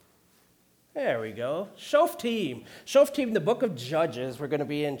There we go. Shof team. Shof team, the book of Judges. We're going to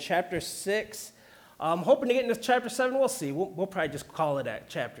be in chapter 6. I'm hoping to get into chapter 7. We'll see. We'll probably just call it at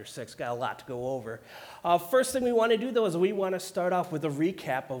chapter 6. Got a lot to go over. First thing we want to do, though, is we want to start off with a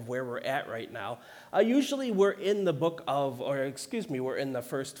recap of where we're at right now. Usually we're in the we're in the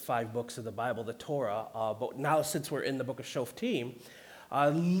first 5 books of the Bible, the Torah. But now since we're in the book of Shof team, a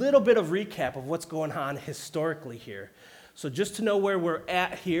little bit of recap of what's going on historically here. So just to know where we're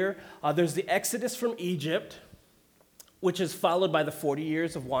at here, there's the Exodus from Egypt, which is followed by the 40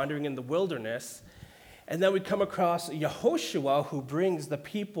 years of wandering in the wilderness. And then we come across Yehoshua, who brings the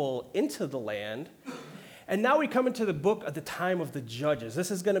people into the land. And now we come into the book at the time of the Judges.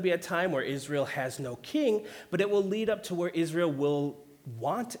 This is going to be a time where Israel has no king, but it will lead up to where Israel will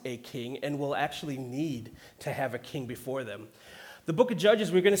want a king and will actually need to have a king before them. The book of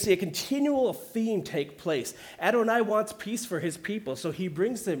Judges, we're going to see a continual theme take place. Adonai wants peace for his people, so he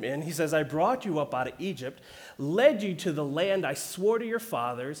brings them in. He says, I brought you up out of Egypt, led you to the land I swore to your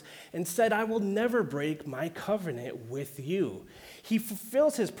fathers, and said, I will never break my covenant with you. He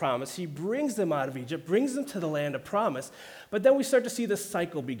fulfills his promise. He brings them out of Egypt, brings them to the land of promise. But then we start to see this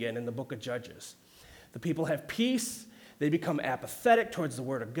cycle begin in the book of Judges. The people have peace. They become apathetic towards the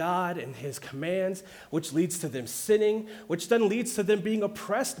word of God and his commands, which leads to them sinning, which then leads to them being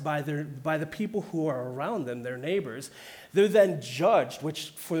oppressed by the people who are around them, their neighbors. They're then judged,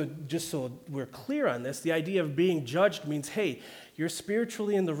 just so we're clear on this, the idea of being judged means, hey, you're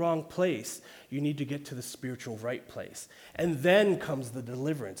spiritually in the wrong place. You need to get to the spiritual right place. And then comes the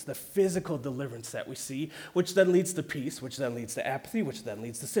deliverance, the physical deliverance that we see, which then leads to peace, which then leads to apathy, which then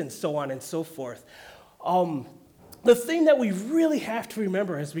leads to sin, so on and so forth. The thing that we really have to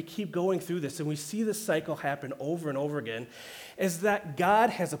remember as we keep going through this and we see this cycle happen over and over again is that God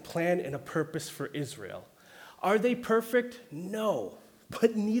has a plan and a purpose for Israel. Are they perfect? No,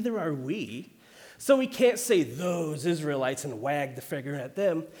 but neither are we. So we can't say those Israelites and wag the finger at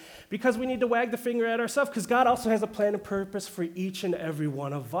them because we need to wag the finger at ourselves because God also has a plan and purpose for each and every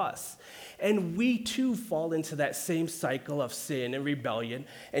one of us. And we too fall into that same cycle of sin and rebellion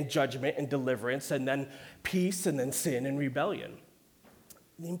and judgment and deliverance and then peace and then sin and rebellion.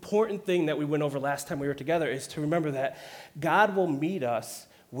 The important thing that we went over last time we were together is to remember that God will meet us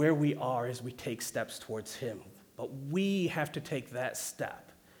where we are as we take steps towards him. But we have to take that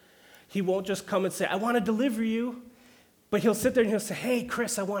step. He won't just come and say, I want to deliver you. But he'll sit there and he'll say, hey,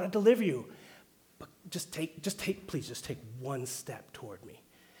 Chris, I want to deliver you. But please take one step toward me.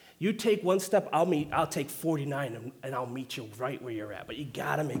 You take one step, I'll take 49 and I'll meet you right where you're at. But you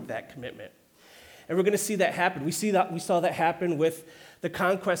gotta make that commitment. And we're gonna see that happen. We saw that happen with the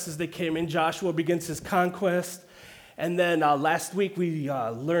conquests as they came in. Joshua begins his conquest. And then last week we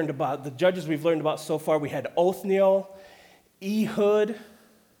learned about the judges we've learned about so far. We had Othniel, Ehud,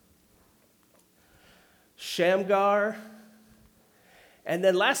 Shamgar. And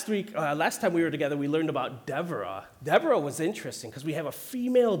then last time we were together, we learned about Deborah. Deborah was interesting because we have a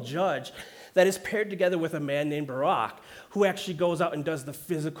female judge that is paired together with a man named Barak, who actually goes out and does the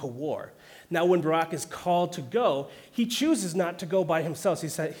physical war. Now, when Barak is called to go, he chooses not to go by himself. He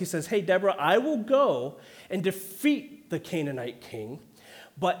says, hey, Deborah, I will go and defeat the Canaanite king,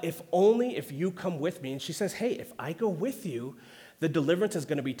 but if you come with me. And she says, hey, if I go with you, the deliverance is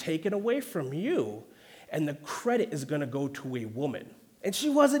going to be taken away from you, and the credit is going to go to a woman. And she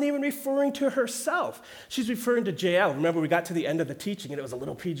wasn't even referring to herself. She's referring to Jael. Remember, we got to the end of the teaching, and it was a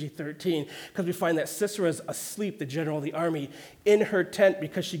little PG-13, because we find that Sisera's asleep, the general of the army, in her tent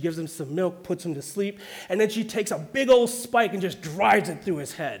because she gives him some milk, puts him to sleep, and then she takes a big old spike and just drives it through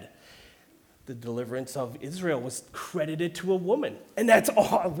his head. The deliverance of Israel was credited to a woman. And that's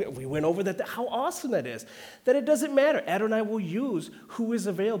all. We went over that, how awesome that is, that it doesn't matter. Adonai will use who is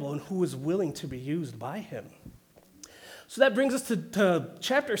available and who is willing to be used by him. So that brings us to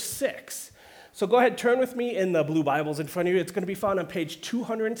chapter 6. So go ahead, turn with me in the blue Bibles in front of you. It's going to be found on page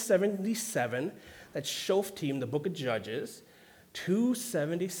 277. That's Shof team, the book of Judges,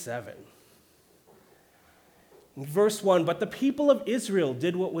 277. In verse 1, but the people of Israel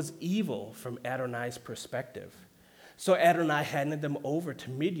did what was evil from Adonai's perspective. So Adonai handed them over to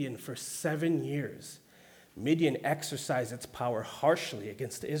Midian for 7 years. Midian exercised its power harshly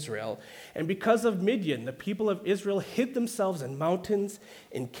against Israel, and because of Midian, the people of Israel hid themselves in mountains,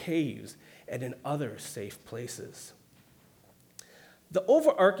 in caves, and in other safe places. The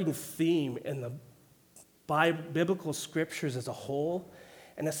overarching theme in the biblical scriptures as a whole,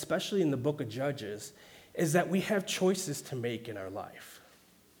 and especially in the book of Judges, is that we have choices to make in our life.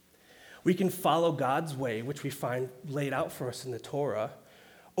 We can follow God's way, which we find laid out for us in the Torah,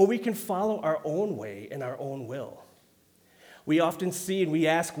 or we can follow our own way and our own will. We often see and we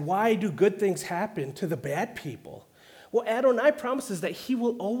ask, why do good things happen to the bad people? Well, Adonai promises that he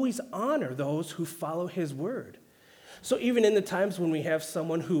will always honor those who follow his word. So even in the times when we have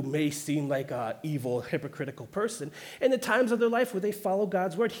someone who may seem like an evil, hypocritical person, in the times of their life where they follow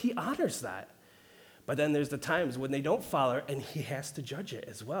God's word, he honors that. But then there's the times when they don't follow it, and he has to judge it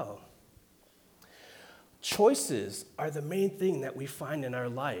as well. Choices are the main thing that we find in our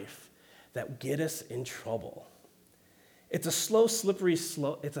life that get us in trouble. It's a slippery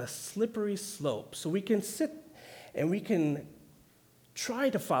slope. So we can sit and we can try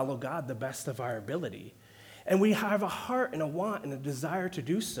to follow God the best of our ability. And we have a heart and a want and a desire to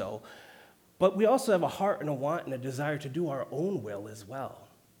do so, but we also have a heart and a want and a desire to do our own will as well.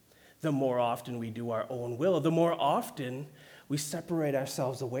 The more often we do our own will, the more often we separate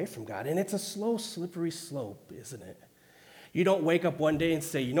ourselves away from God. And it's a slow, slippery slope, isn't it? You don't wake up one day and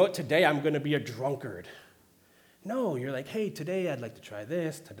say, you know what, today I'm going to be a drunkard. No, you're like, hey, today I'd like to try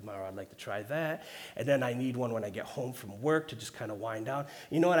this, tomorrow I'd like to try that, and then I need one when I get home from work to just kind of wind down.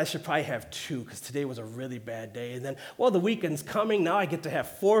 You know what, I should probably have 2 because today was a really bad day, and then, well, the weekend's coming, now I get to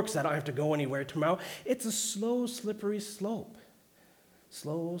have 4 because I don't have to go anywhere tomorrow. It's a slow, slippery slope.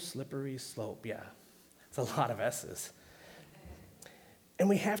 Slow, slippery slope, yeah. It's a lot of S's. And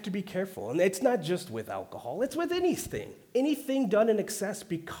we have to be careful, and it's not just with alcohol, it's with anything. Anything done in excess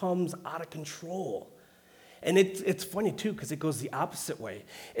becomes out of control. And it's funny, too, because it goes the opposite way.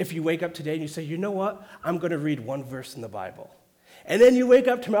 If you wake up today and you say, you know what, I'm going to read 1 verse in the Bible. And then you wake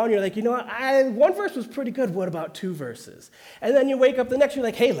up tomorrow and you're like, you know what, 1 verse was pretty good, what about 2 verses? And then you wake up the next, you're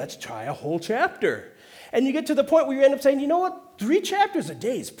like, hey, let's try a whole chapter. And you get to the point where you end up saying, you know what, 3 chapters a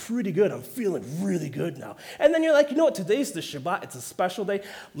day is pretty good, I'm feeling really good now. And then you're like, you know what, today's the Shabbat, it's a special day,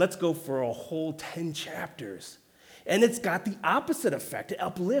 let's go for a whole 10 chapters. And it's got the opposite effect. It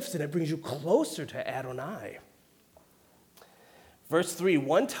uplifts and it brings you closer to Adonai. Verse 3,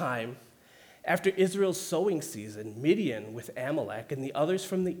 one time, after Israel's sowing season, Midian with Amalek and the others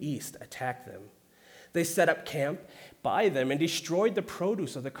from the east attacked them. They set up camp by them and destroyed the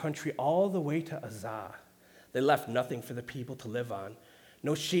produce of the country all the way to Azah. They left nothing for the people to live on.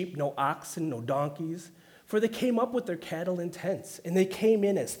 No sheep, no oxen, no donkeys, for they came up with their cattle in tents, and they came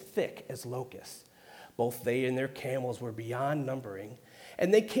in as thick as locusts. Both they and their camels were beyond numbering,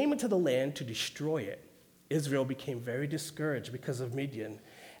 and they came into the land to destroy it. Israel became very discouraged because of Midian,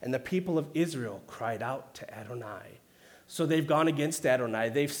 and the people of Israel cried out to Adonai. So they've gone against Adonai,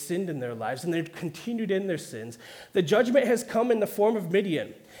 they've sinned in their lives, and they've continued in their sins. The judgment has come in the form of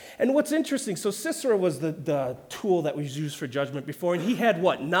Midian. And what's interesting, so Sisera was the tool that was used for judgment before, and he had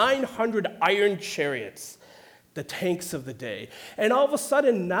 900 iron chariots, the tanks of the day. And all of a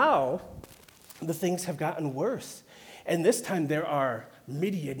sudden now, the things have gotten worse. And this time there are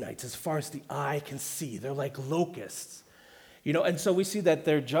Midianites as far as the eye can see. They're like locusts. And so we see that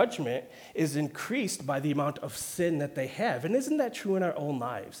their judgment is increased by the amount of sin that they have. And isn't that true in our own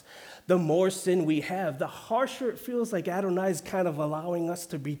lives? The more sin we have, the harsher it feels like Adonai is kind of allowing us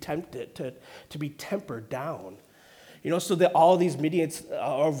to be tempted, to be tempered down. So that all these Midianites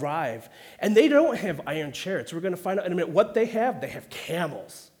arrive. And they don't have iron chariots. We're going to find out in a minute what they have. They have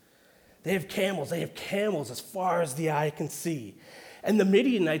camels. They have camels as far as the eye can see. And the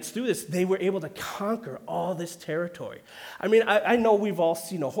Midianites, through this, they were able to conquer all this territory. I know we've all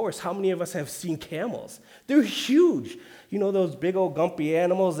seen a horse. How many of us have seen camels? They're huge. Those big old gumpy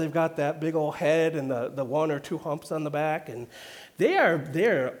animals, they've got that big old head and the 1 or 2 humps on the back. And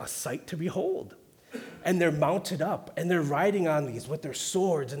they're a sight to behold. And they're mounted up, and they're riding on these with their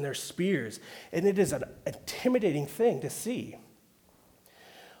swords and their spears. And it is an intimidating thing to see.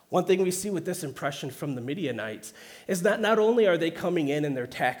 One thing we see with this impression from the Midianites is that not only are they coming in and they're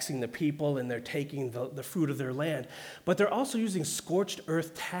taxing the people and they're taking the fruit of their land, but they're also using scorched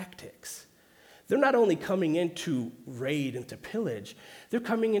earth tactics. They're not only coming in to raid and to pillage, they're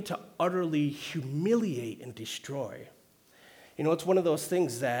coming in to utterly humiliate and destroy. It's one of those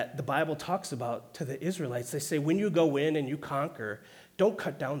things that the Bible talks about to the Israelites. They say, when you go in and you conquer, don't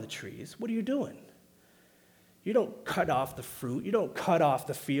cut down the trees. What are you doing? You don't cut off the fruit. You don't cut off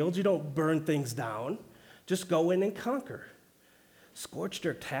the fields. You don't burn things down. Just go in and conquer. Scorched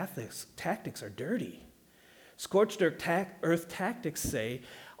earth tactics are dirty. Scorched earth tactics say,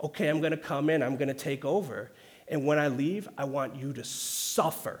 okay, I'm going to come in. I'm going to take over. And when I leave, I want you to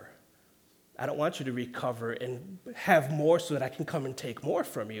suffer. I don't want you to recover and have more so that I can come and take more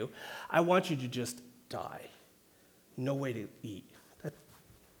from you. I want you to just die. No way to eat.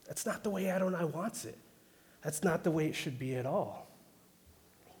 That's not the way Adonai wants it. That's not the way it should be at all.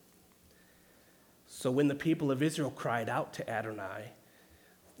 So when the people of Israel cried out to Adonai,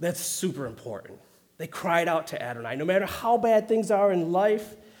 that's super important. They cried out to Adonai. No matter how bad things are in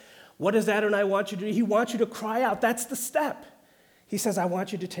life, what does Adonai want you to do? He wants you to cry out. That's the step. He says, I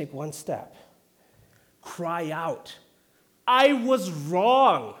want you to take one step. Cry out. I was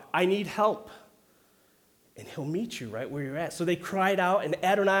wrong. I need help. And he'll meet you right where you're at. So they cried out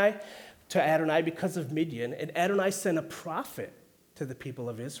to Adonai because of Midian, and Adonai sent a prophet to the people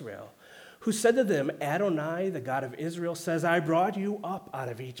of Israel, who said to them, Adonai, the God of Israel, says, I brought you up out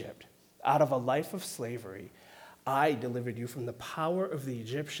of Egypt, out of a life of slavery. I delivered you from the power of the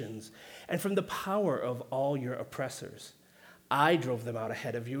Egyptians and from the power of all your oppressors. I drove them out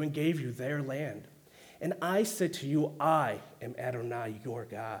ahead of you and gave you their land. And I said to you, I am Adonai, your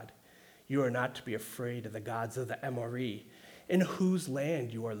God. You are not to be afraid of the gods of the Amoree, in whose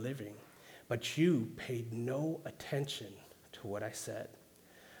land you are living. But you paid no attention to what I said.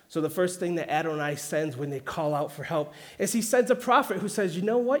 So the first thing that Adonai sends when they call out for help is he sends a prophet who says, you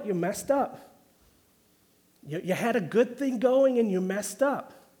know what, you messed up. You had a good thing going and you messed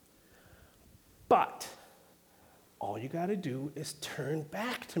up. But all you got to do is turn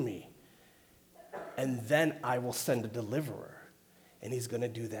back to me. And then I will send a deliverer. And he's going to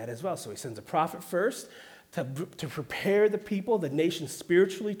do that as well. So he sends a prophet first to prepare the people, the nation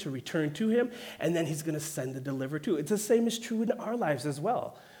spiritually to return to him. And then he's going to send the deliverer too. It's the same is true in our lives as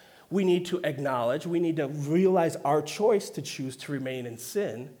well. We need to acknowledge, we need to realize our choice to choose to remain in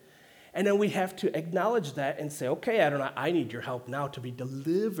sin. And then we have to acknowledge that and say, okay, Adonai, I need your help now to be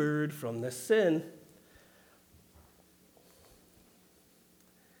delivered from this sin.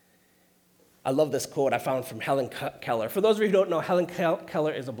 I love this quote I found from Helen Keller. For those of you who don't know, Helen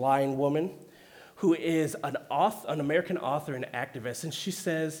Keller is a blind woman who is an American author and activist. And she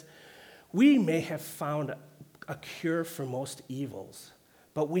says, we may have found a cure for most evils,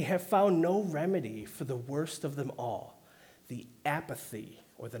 but we have found no remedy for the worst of them all, the apathy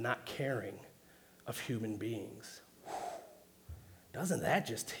or the not caring of human beings. Whew. Doesn't that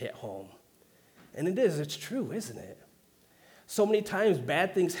just hit home? And it is, it's true, isn't it? So many times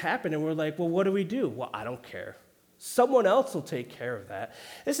bad things happen and we're like, well, what do we do? Well, I don't care. Someone else will take care of that.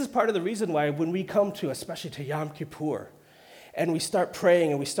 This is part of the reason why when we come to, especially to Yom Kippur, and we start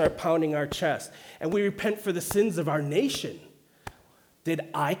praying and we start pounding our chest and we repent for the sins of our nation. Did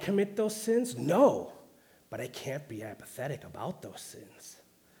I commit those sins? No, but I can't be apathetic about those sins.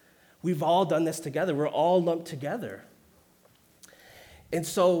 We've all done this together. We're all lumped together. And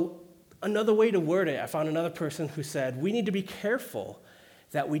so another way to word it, I found another person who said, we need to be careful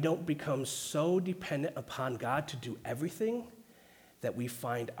that we don't become so dependent upon God to do everything that we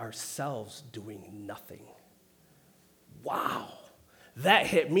find ourselves doing nothing. Wow, that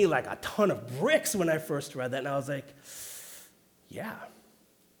hit me like a ton of bricks when I first read that. And I was like, yeah,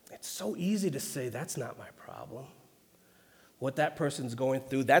 it's so easy to say that's not my problem. What that person's going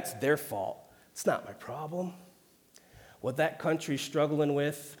through, that's their fault. It's not my problem. What that country's struggling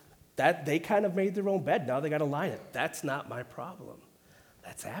with, that they kind of made their own bed. Now they got to lie in it. That's not my problem.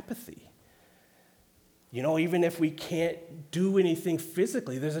 That's apathy. You know, even if we can't do anything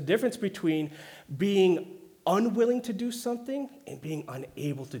physically, there's a difference between being unwilling to do something and being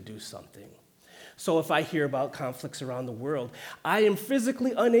unable to do something. So if I hear about conflicts around the world, I am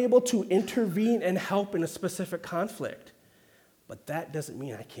physically unable to intervene and help in a specific conflict. But that doesn't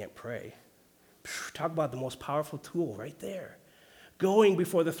mean I can't pray. Talk about the most powerful tool right there. Going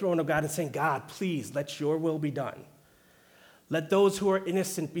before the throne of God and saying, God, please, let your will be done. Let those who are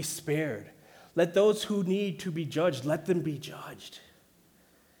innocent be spared. Let those who need to be judged, let them be judged.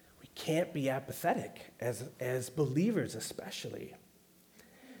 We can't be apathetic as believers especially.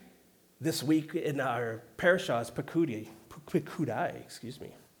 This week in our parashah is Pekudai, excuse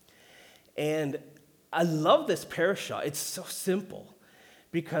me. And I love this parashah. It's so simple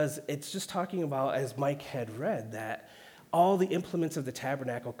because it's just talking about, as Mike had read, that all the implements of the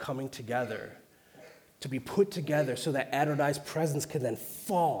tabernacle coming together to be put together so that Adonai's presence can then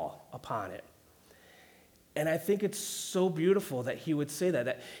fall upon it. And I think it's so beautiful that he would say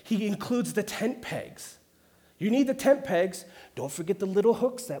that he includes the tent pegs. You need the tent pegs. Don't forget the little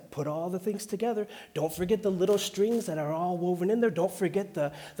hooks that put all the things together. Don't forget the little strings that are all woven in there. Don't forget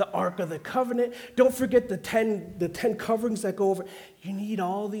the Ark of the Covenant. Don't forget the 10 coverings that go over. You need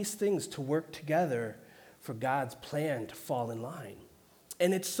all these things to work together for God's plan to fall in line.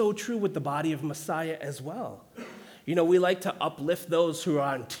 And it's so true with the body of Messiah as well. You know, we like to uplift those who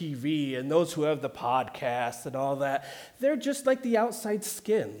are on TV and those who have the podcast and all that. They're just like the outside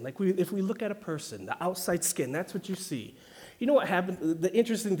skin. Like if we look at a person, the outside skin, that's what you see. You know what happens? The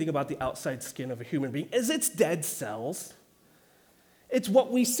interesting thing about the outside skin of a human being is it's dead cells. It's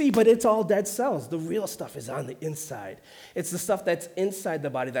what we see, but it's all dead cells. The real stuff is on the inside. It's the stuff that's inside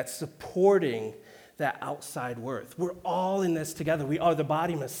the body that's supporting that outside worth. We're all in this together. We are the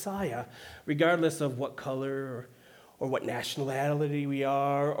body Messiah, regardless of what color or what nationality we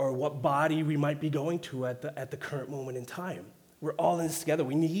are or what body we might be going to at the current moment in time. We're all in this together.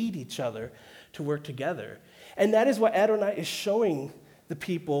 We need each other to work together. And that is what Adonai is showing the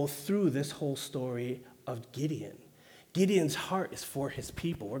people through this whole story of Gideon. Gideon's heart is for his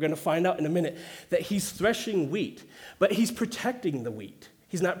people. We're going to find out in a minute that he's threshing wheat, but he's protecting the wheat.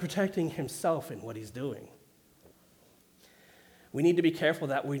 He's not protecting himself in what he's doing. We need to be careful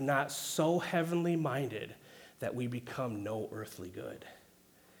that we're not so heavenly minded that we become no earthly good.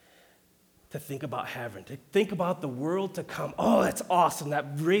 To think about heaven, to think about the world to come. Oh, that's awesome. That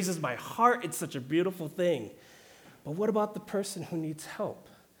raises my heart. It's such a beautiful thing. But what about the person who needs help?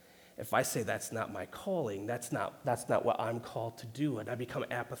 If I say that's not my calling, that's not what I'm called to do, and I become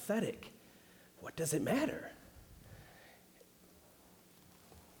apathetic, what does it matter?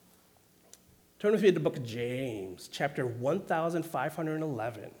 Turn with me to the book of James, chapter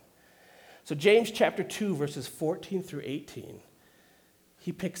 1511. So James chapter 2, verses 14 through 18,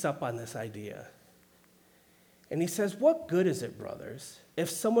 he picks up on this idea. And he says, "What good is it, brothers,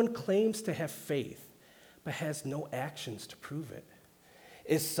 if someone claims to have faith but has no actions to prove it?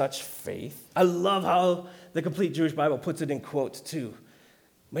 Is such faith?" I love how the Complete Jewish Bible puts it in quotes too.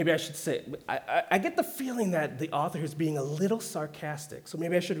 Maybe I should say, I get the feeling that the author is being a little sarcastic, so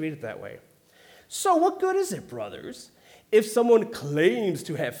maybe I should read it that way. "So what good is it, brothers, if someone claims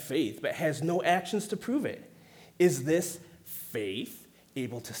to have faith but has no actions to prove it? Is this faith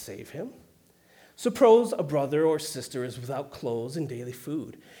able to save him? Suppose a brother or sister is without clothes and daily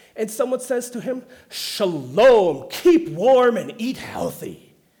food, and someone says to him, 'Shalom, keep warm and eat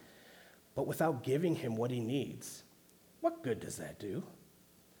healthy,' but without giving him what he needs. What good does that do?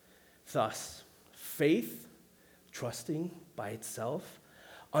 Thus, faith, trusting by itself,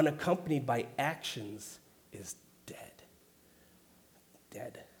 unaccompanied by actions, is dead.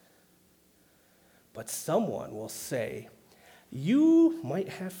 Dead. But someone will say, 'You might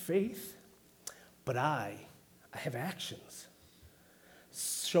have faith, but I have actions.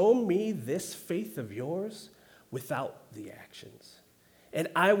 Show me this faith of yours without the actions, and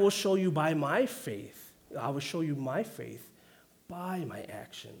I will show you by my faith. I will show you my faith by my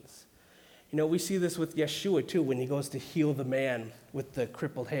actions." You know, we see this with Yeshua too when he goes to heal the man with the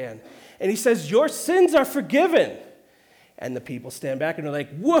crippled hand. And he says, "Your sins are forgiven." And the people stand back and they're like,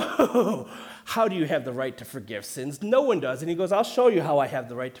 "Whoa, how do you have the right to forgive sins? No one does." And he goes, "I'll show you how I have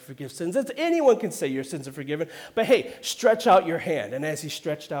the right to forgive sins. It's anyone can say your sins are forgiven. But hey, stretch out your hand." And as he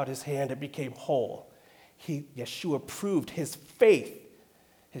stretched out his hand, it became whole. Yeshua proved his faith,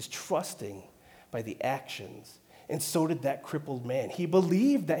 his trusting by the actions. And so did that crippled man. He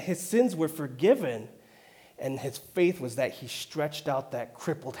believed that his sins were forgiven, and his faith was that he stretched out that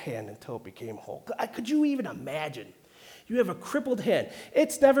crippled hand until it became whole. Could you even imagine? You have a crippled hand.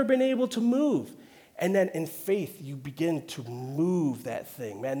 It's never been able to move. And then in faith, you begin to move that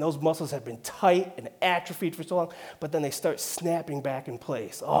thing. Man, those muscles have been tight and atrophied for so long, but then they start snapping back in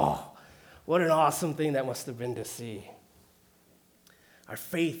place. Oh, what an awesome thing that must have been to see. Our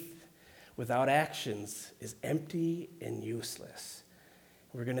faith without actions is empty and useless.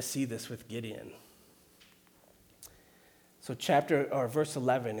 We're going to see this with Gideon. So verse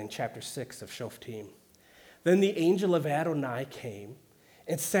 11 in chapter 6 of Shoftim. "Then the angel of Adonai came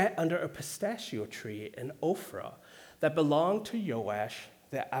and sat under a pistachio tree in Ophrah that belonged to Joash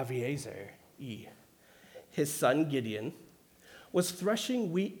the Aviezer. His son Gideon was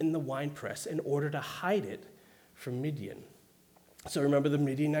threshing wheat in the winepress in order to hide it from Midian." So remember, the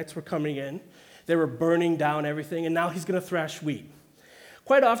Midianites were coming in. They were burning down everything, and now he's going to thresh wheat.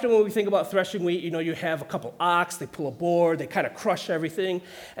 Quite often when we think about threshing wheat, you have a couple ox, they pull a board, they kind of crush everything,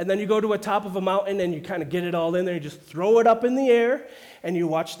 and then you go to a top of a mountain and you kind of get it all in there, you just throw it up in the air, and you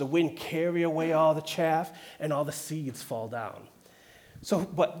watch the wind carry away all the chaff, and all the seeds fall down.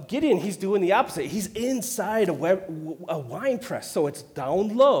 But Gideon, he's doing the opposite. He's inside a wine press, so it's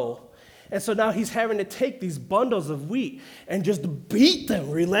down low. And so now he's having to take these bundles of wheat and just beat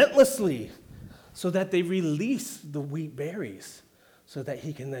them relentlessly so that they release the wheat berries so that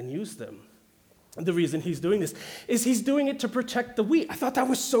he can then use them. And the reason he's doing this is he's doing it to protect the wheat. I thought that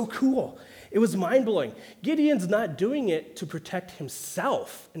was so cool. It was mind-blowing. Gideon's not doing it to protect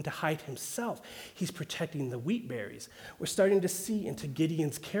himself and to hide himself. He's protecting the wheat berries. We're starting to see into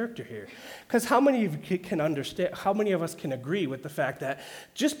Gideon's character here. Because how many of you can understand, how many of us can agree with the fact that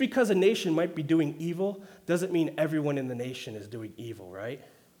just because a nation might be doing evil doesn't mean everyone in the nation is doing evil, right?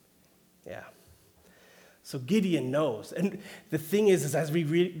 Yeah. So Gideon knows. And the thing is as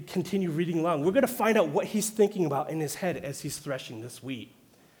we continue reading along, we're going to find out what he's thinking about in his head as he's threshing this wheat.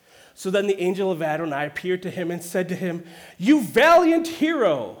 So then the angel of Adonai appeared to him and said to him, "You valiant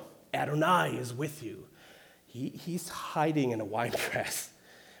hero, Adonai is with you." He's hiding in a wine press,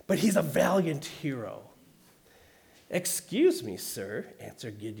 but he's a valiant hero. "Excuse me, sir,"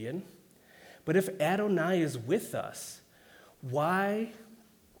 answered Gideon, "but if Adonai is with us, why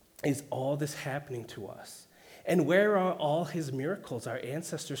is all this happening to us? And where are all his miracles our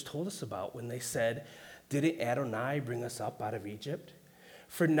ancestors told us about when they said, 'Didn't Adonai bring us up out of Egypt?'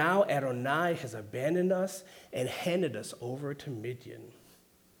 For now Adonai has abandoned us and handed us over to Midian."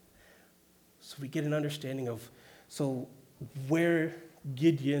 So we get an understanding of where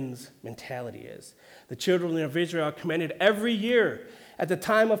Gideon's mentality is. The children of Israel are commanded every year at the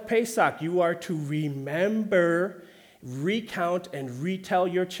time of Pesach, you are to remember, recount, and retell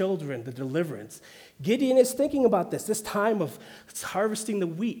your children the deliverance. Gideon is thinking about this time of harvesting the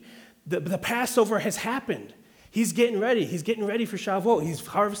wheat. The Passover has happened. He's getting ready. He's getting ready for Shavuot. He's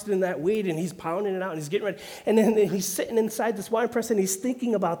harvesting that wheat and he's pounding it out and he's getting ready. And then he's sitting inside this wine press and he's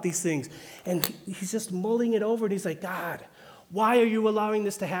thinking about these things. And he's just mulling it over and he's like, "God, why are you allowing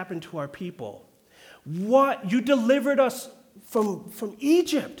this to happen to our people? What? You delivered us from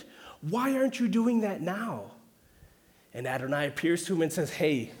Egypt. Why aren't you doing that now?" And Adonai appears to him and says,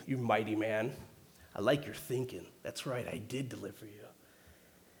 "Hey, you mighty man, I like your thinking. That's right, I did deliver you.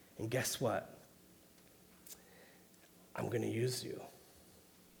 And guess what? I'm going to use you."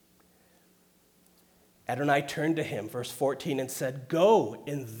 Adonai turned to him, verse 14, and said, "Go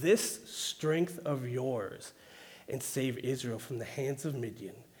in this strength of yours and save Israel from the hands of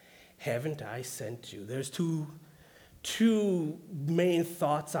Midian. Haven't I sent you?" There's two main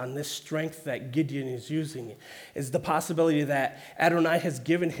thoughts on this strength that Gideon is using. Is the possibility that Adonai has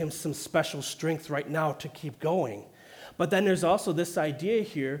given him some special strength right now to keep going. But then there's also this idea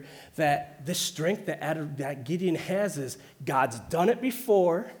here that this strength that Gideon has is God's done it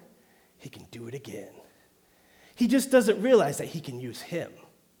before, he can do it again. He just doesn't realize that he can use him.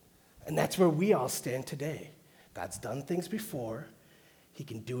 And that's where we all stand today. God's done things before, he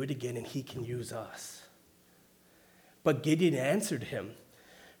can do it again, and he can use us. But Gideon answered him,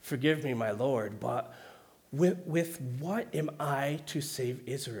 "Forgive me, my Lord, but with what am I to save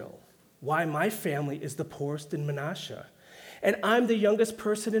Israel? Why, my family is the poorest in Manasseh, and I'm the youngest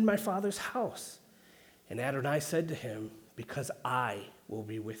person in my father's house." And Adonai said to him, "Because I will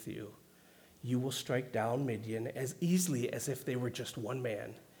be with you, you will strike down Midian as easily as if they were just one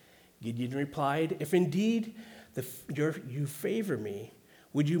man." Gideon replied, "If indeed you favor me,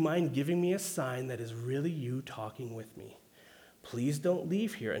 would you mind giving me a sign that is really you talking with me? Please don't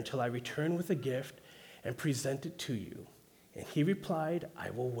leave here until I return with a gift and present it to you." And he replied,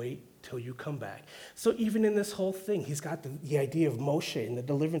 "I will wait till you come back." So even in this whole thing, he's got the idea of Moshe and the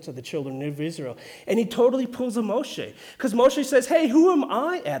deliverance of the children of Israel. And he totally pulls a Moshe. Because Moshe says, "Hey, who am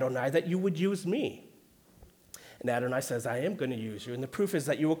I, Adonai, that you would use me?" And Adonai says, "I am going to use you. And the proof is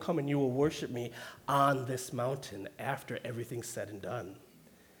that you will come and you will worship me on this mountain after everything's said and done."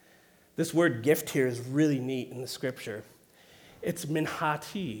 This word gift here is really neat in the scripture. It's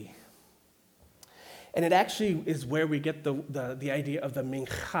minhati. And it actually is where we get the idea of the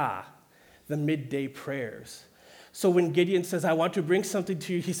mincha, the midday prayers. So when Gideon says, "I want to bring something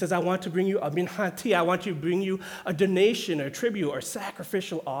to you," he says, "I want to bring you a minhati. I want to bring you a donation, or tribute, or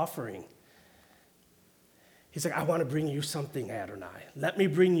sacrificial offering." He's like, "I want to bring you something, Adonai. Let me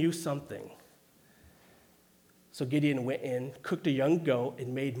bring you something." So Gideon went in, cooked a young goat,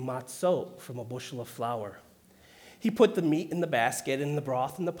 and made matzot from a bushel of flour. He put the meat in the basket and the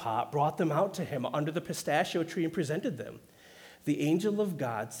broth in the pot, brought them out to him under the pistachio tree, and presented them. The angel of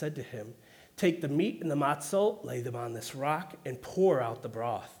God said to him, "Take the meat and the matzot, lay them on this rock, and pour out the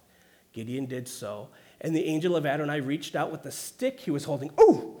broth." Gideon did so, and the angel of Adonai reached out with the stick he was holding.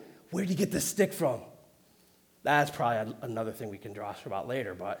 "Oh, where'd you get this stick from?" That's probably another thing we can draw about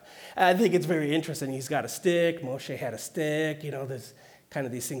later, but I think it's very interesting. He's got a stick, Moshe had a stick, there's kind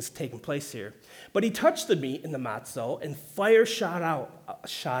of these things taking place here. But he touched the meat in the matzot, and fire shot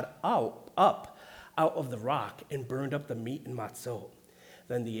up out of the rock and burned up the meat and matzot.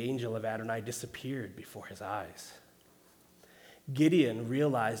 Then the angel of Adonai disappeared before his eyes. Gideon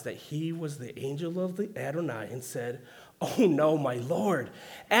realized that he was the angel of the Adonai and said, "Oh no, my Lord,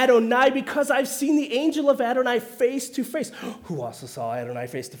 Adonai, because I've seen the angel of Adonai face to face." Who also saw Adonai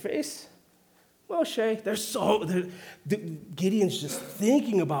face to face? Moshe. Gideon's just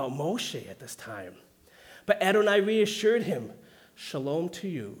thinking about Moshe at this time. But Adonai reassured him, "Shalom to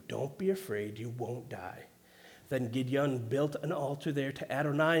you. Don't be afraid. You won't die." Then Gideon built an altar there to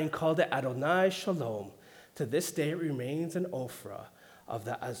Adonai and called it Adonai Shalom. To this day it remains an Ophrah of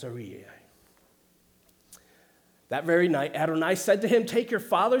the Azariah. That very night, Adonai said to him, "Take your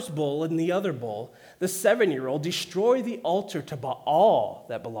father's bull and the other bull, the 7-year-old, destroy the altar to Baal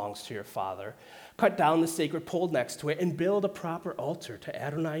that belongs to your father, cut down the sacred pole next to it, and build a proper altar to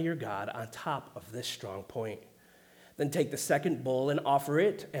Adonai your God on top of this strong point. Then take the second bull and offer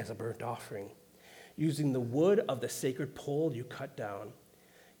it as a burnt offering, using the wood of the sacred pole you cut down."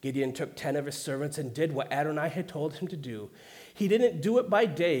 Gideon took 10 of his servants and did what Adonai had told him to do. He didn't do it by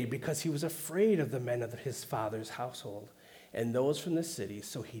day because he was afraid of the men of his father's household and those from the city,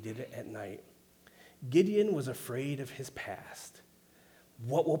 so he did it at night. Gideon was afraid of his past.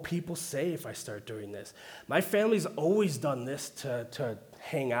 What will people say if I start doing this? My family's always done this to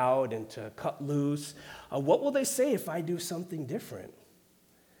hang out and to cut loose. What will they say if I do something different?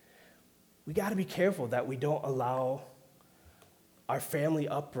 We got to be careful that we don't allow our family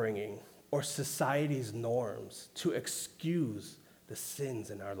upbringing or society's norms to excuse the sins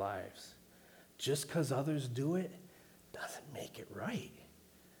in our lives. Just because others do it doesn't make it right.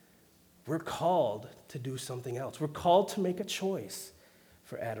 We're called to do something else. We're called to make a choice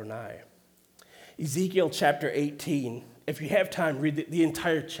for Adonai. Ezekiel chapter 18, if you have time, read the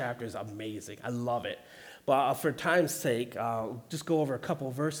entire chapter is amazing. I love it. But for time's sake, I'll just go over a couple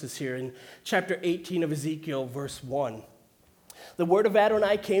of verses here. In chapter 18 of Ezekiel, verse 1, the word of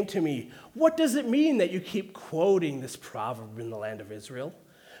Adonai came to me. "What does it mean that you keep quoting this proverb in the land of Israel?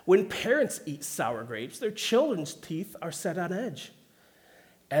 When parents eat sour grapes, their children's teeth are set on edge.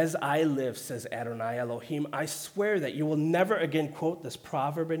 As I live, says Adonai Elohim, I swear that you will never again quote this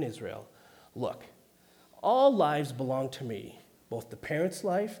proverb in Israel. Look, all lives belong to me. Both the parent's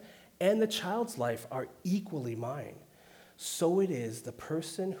life and the child's life are equally mine. So it is the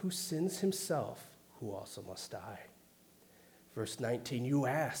person who sins himself who also must die." Verse 19, you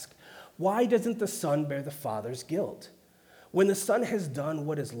ask, why doesn't the son bear the father's guilt? When the son has done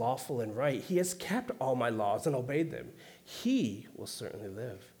what is lawful and right, he has kept all my laws and obeyed them. He will certainly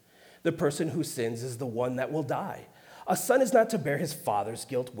live. The person who sins is the one that will die. A son is not to bear his father's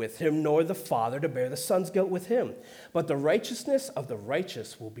guilt with him, nor the father to bear the son's guilt with him. But the righteousness of the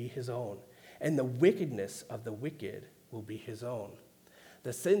righteous will be his own, and the wickedness of the wicked will be his own.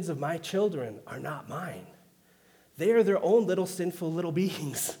 The sins of my children are not mine. They are their own little sinful little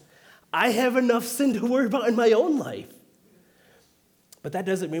beings. I have enough sin to worry about in my own life. But that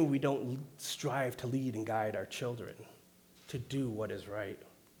doesn't mean we don't strive to lead and guide our children to do what is right.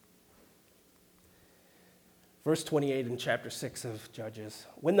 Verse 28 in chapter 6 of Judges.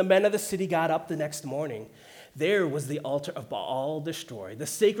 When the men of the city got up the next morning, there was the altar of Baal destroyed, the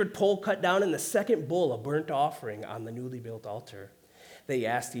sacred pole cut down, and the second bull, a burnt offering, on the newly built altar. They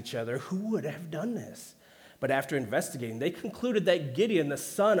asked each other, who would have done this? But after investigating, they concluded that Gideon, the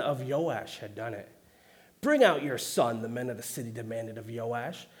son of Joash, had done it. Bring out your son, the men of the city demanded of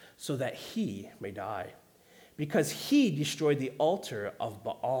Joash, so that he may die, because he destroyed the altar of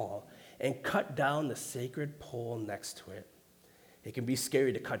Baal and cut down the sacred pole next to it. It can be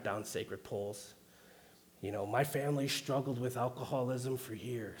scary to cut down sacred poles. You know, my family struggled with alcoholism for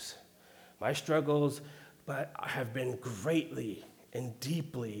years. My struggles have been greatly and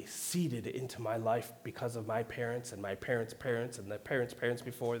deeply seated into my life because of my parents and my parents' parents and the parents' parents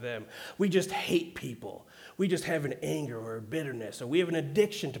before them. We just hate people. We just have an anger or a bitterness, or we have an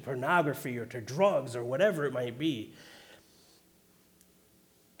addiction to pornography or to drugs or whatever it might be.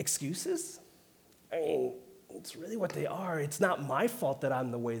 Excuses? I mean, it's really what they are. It's not my fault that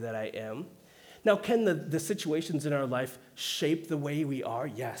I'm the way that I am. Now, can the situations in our life shape the way we are?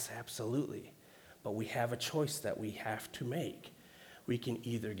 Yes, absolutely. But we have a choice that we have to make. We can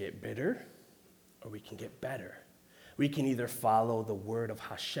either get bitter or we can get better. We can either follow the word of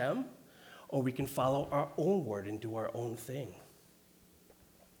Hashem or we can follow our own word and do our own thing.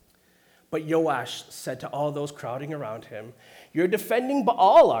 But Joash said to all those crowding around him, "You're defending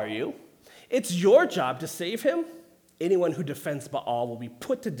Baal, are you? It's your job to save him? Anyone who defends Baal will be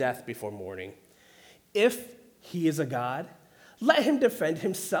put to death before morning. If he is a god, let him defend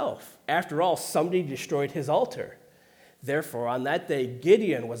himself. After all, somebody destroyed his altar." Therefore, on that day,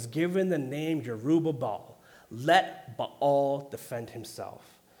 Gideon was given the name Jerubbaal. Let Baal defend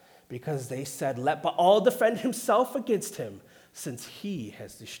himself. Because they said, let Baal defend himself against him, since he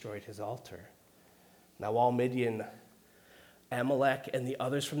has destroyed his altar. Now all Midian, Amalek, and the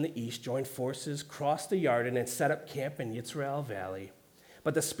others from the east joined forces, crossed the Jordan, and set up camp in Yitzrael Valley.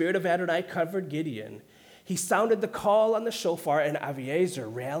 But the spirit of Adonai covered Gideon. He sounded the call on the shofar, and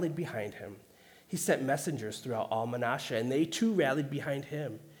Abiezer rallied behind him. He sent messengers throughout all Manasseh, and they too rallied behind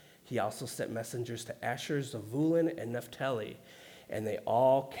him. He also sent messengers to Asher, Zebulun, and Naphtali, and they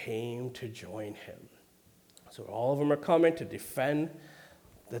all came to join him. So all of them are coming to defend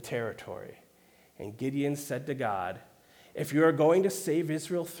the territory. And Gideon said to God, if you are going to save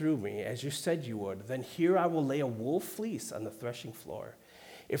Israel through me, as you said you would, then here I will lay a wool fleece on the threshing floor.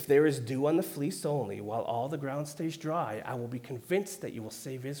 If there is dew on the fleece only, while all the ground stays dry, I will be convinced that you will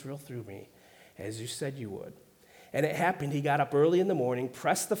save Israel through me, as you said you would. And it happened, he got up early in the morning,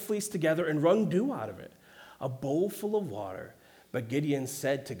 pressed the fleece together, and wrung dew out of it, a bowl full of water. But Gideon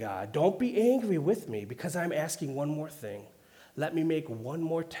said to God, don't be angry with me, because I'm asking one more thing. Let me make one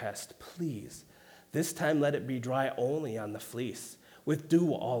more test, please. This time let it be dry only on the fleece, with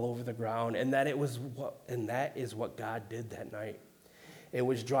dew all over the ground. And that is what God did that night. It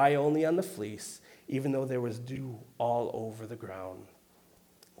was dry only on the fleece, even though there was dew all over the ground.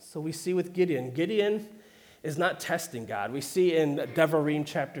 So we see with Gideon is not testing God. We see in Devarim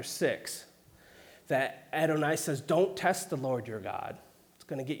chapter 6 that Adonai says, don't test the Lord your God. It's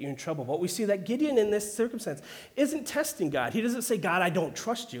going to get you in trouble. But we see that Gideon in this circumstance isn't testing God. He doesn't say, God, I don't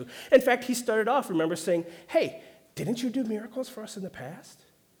trust you. In fact, he started off, remember, saying, hey, didn't you do miracles for us in the past?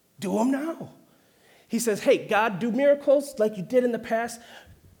 Do them now. He says, hey, God, do miracles like you did in the past.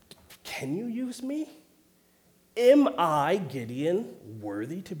 Can you use me? Am I, Gideon,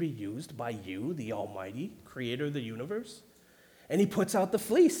 worthy to be used by you, the Almighty, creator of the universe? And he puts out the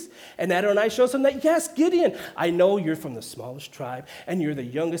fleece. And Adonai shows him that, yes, Gideon, I know you're from the smallest tribe, and you're the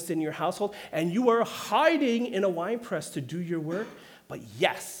youngest in your household, and you are hiding in a winepress to do your work. But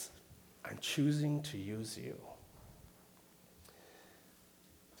yes, I'm choosing to use you.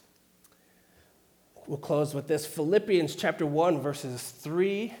 We'll close with this. Philippians chapter 1, verses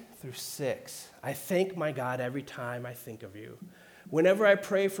 3 through 6. I thank my God every time I think of you. Whenever I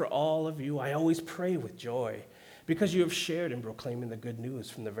pray for all of you, I always pray with joy, because you have shared in proclaiming the good news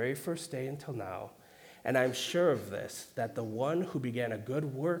from the very first day until now. And I'm sure of this, that the one who began a good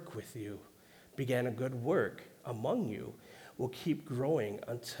work among you, will keep growing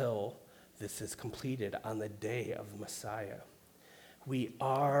until this is completed on the day of the Messiah. We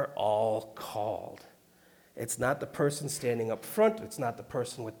are all called. It's not the person standing up front. It's not the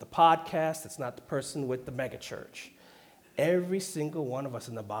person with the podcast. It's not the person with the megachurch. Every single one of us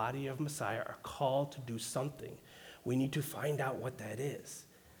in the body of Messiah are called to do something. We need to find out what that is.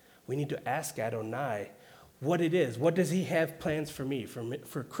 We need to ask Adonai what it is. What does he have plans for me,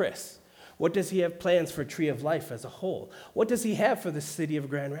 for Chris? What does he have plans for Tree of Life as a whole? What does he have for the city of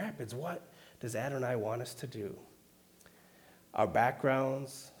Grand Rapids? What does Adonai want us to do? Our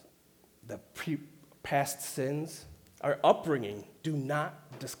backgrounds, the past sins, our upbringing do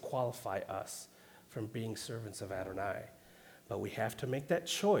not disqualify us from being servants of Adonai. But we have to make that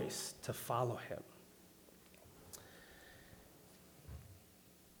choice to follow him.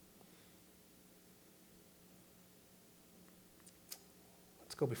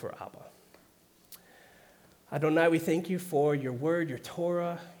 Let's go before Abba. Adonai, we thank you for your word, your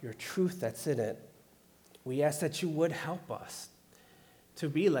Torah, your truth that's in it. We ask that you would help us to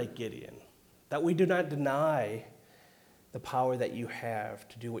be like Gideon, that we do not deny the power that you have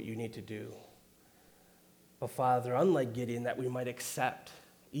to do what you need to do. But Father, unlike Gideon, that we might accept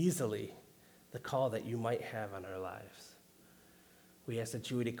easily the call that you might have on our lives. We ask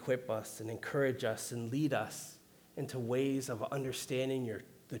that you would equip us and encourage us and lead us into ways of understanding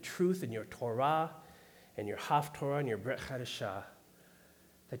the truth in your Torah and your Haftorah and your Brit Chadashah,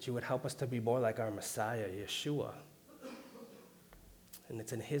 that you would help us to be more like our Messiah, Yeshua. And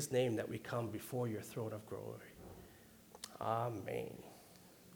it's in his name that we come before your throne of glory. Amen.